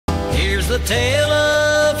the tale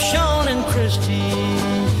of Sean and Christy,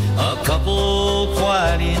 a couple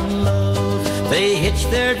quite in love. They hitched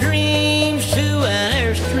their dreams to an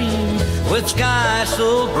airstream with skies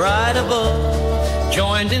so bright above.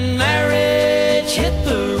 Joined in marriage, hit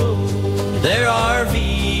the road. Their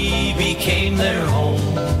RV became their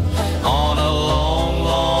home on a long,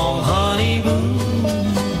 long honeymoon,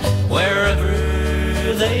 wherever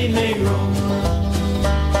they may roam.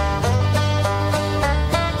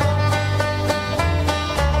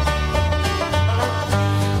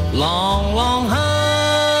 Long, long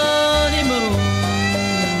honeymoon,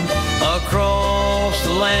 across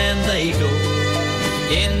the land they go,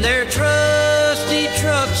 in their trusty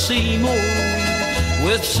truck Seymour,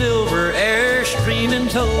 with silver airstream in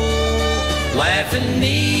tow, laughing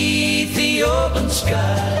neath the open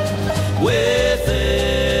sky, with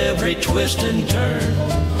every twist and turn.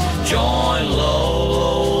 Join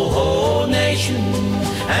Loloho Nation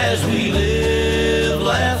as we live,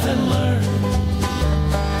 laugh and learn.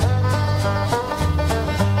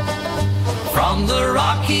 From the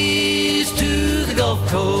Rockies to the Gulf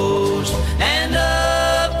Coast and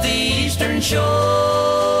up the eastern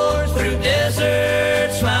shore, through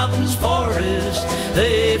deserts, mountains, forests,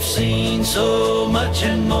 they've seen so much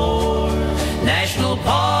and more. National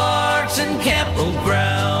parks and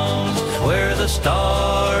campgrounds where the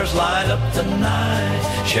stars light up the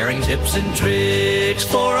night, sharing tips and tricks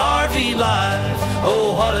for RV life.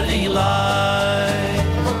 Oh, what a delight.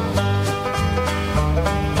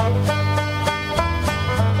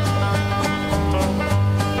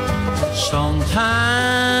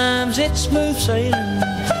 Sometimes it's smooth sailing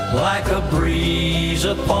like a breeze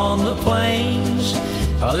upon the plains.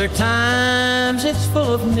 Other times it's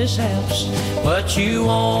full of mishaps, but you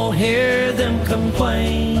won't hear them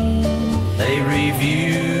complain. They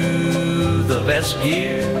review the best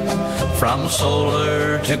gear, from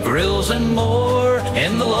solar to grills and more,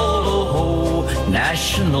 in the Loloho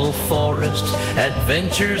National Forest.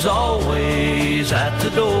 Adventures always at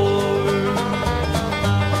the door.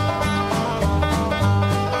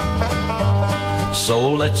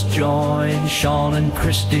 So let's join Sean and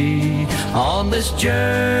Christy on this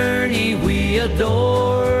journey we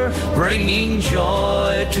adore, bringing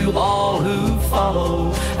joy to all who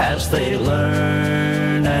follow as they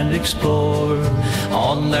learn and explore.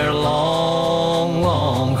 On their long,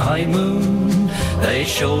 long honeymoon, they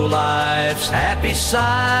show life's happy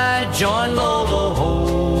side. Join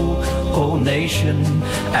Loloho Nation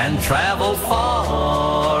and travel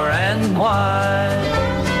far and wide.